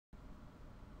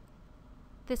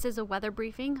This is a weather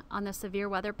briefing on the severe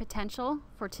weather potential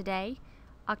for today,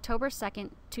 October 2nd,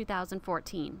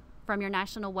 2014, from your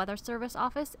National Weather Service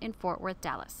office in Fort Worth,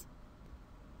 Dallas.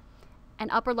 An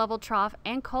upper-level trough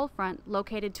and cold front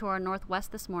located to our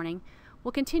northwest this morning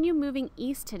will continue moving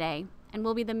east today and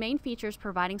will be the main features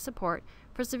providing support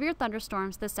for severe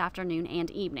thunderstorms this afternoon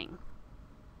and evening.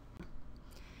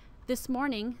 This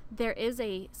morning, there is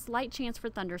a slight chance for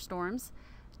thunderstorms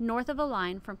north of a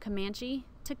line from Comanche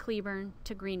to Cleburne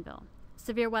to Greenville.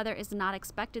 Severe weather is not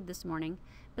expected this morning,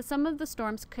 but some of the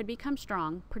storms could become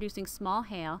strong, producing small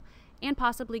hail and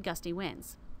possibly gusty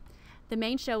winds. The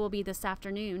main show will be this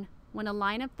afternoon when a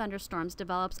line of thunderstorms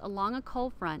develops along a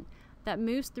cold front that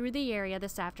moves through the area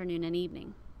this afternoon and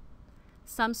evening.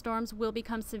 Some storms will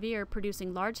become severe,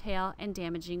 producing large hail and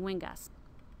damaging wind gusts.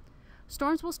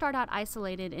 Storms will start out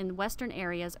isolated in western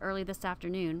areas early this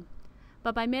afternoon,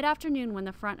 but by mid-afternoon when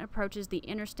the front approaches the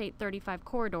Interstate 35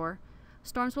 corridor,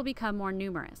 storms will become more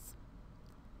numerous.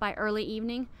 By early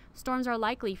evening, storms are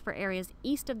likely for areas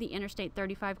east of the Interstate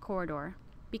 35 corridor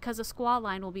because a squall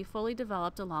line will be fully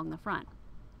developed along the front.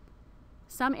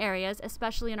 Some areas,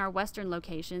 especially in our western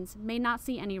locations, may not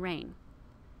see any rain.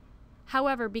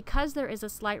 However, because there is a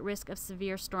slight risk of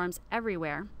severe storms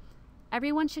everywhere,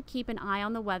 everyone should keep an eye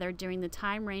on the weather during the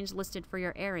time range listed for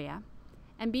your area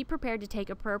and be prepared to take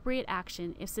appropriate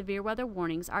action if severe weather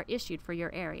warnings are issued for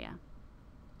your area.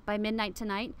 By midnight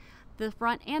tonight, the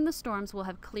front and the storms will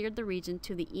have cleared the region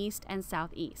to the east and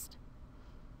southeast.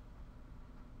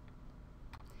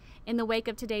 In the wake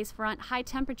of today's front, high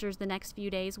temperatures the next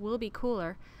few days will be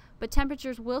cooler, but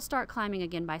temperatures will start climbing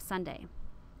again by Sunday.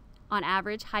 On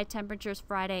average, high temperatures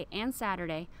Friday and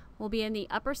Saturday will be in the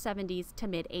upper 70s to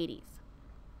mid-80s.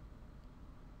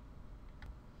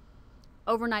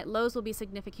 Overnight lows will be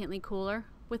significantly cooler,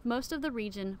 with most of the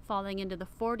region falling into the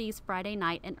 40s Friday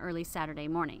night and early Saturday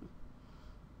morning.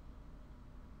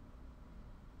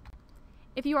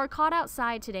 If you are caught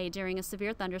outside today during a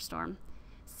severe thunderstorm,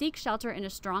 seek shelter in a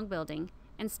strong building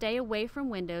and stay away from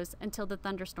windows until the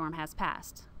thunderstorm has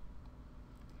passed.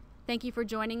 Thank you for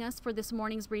joining us for this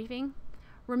morning's briefing.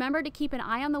 Remember to keep an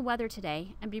eye on the weather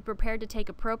today and be prepared to take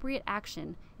appropriate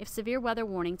action if severe weather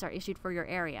warnings are issued for your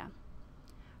area.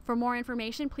 For more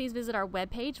information, please visit our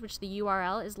webpage, which the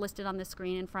URL is listed on the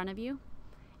screen in front of you.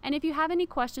 And if you have any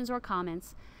questions or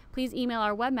comments, please email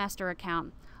our webmaster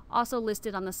account, also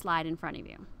listed on the slide in front of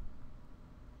you.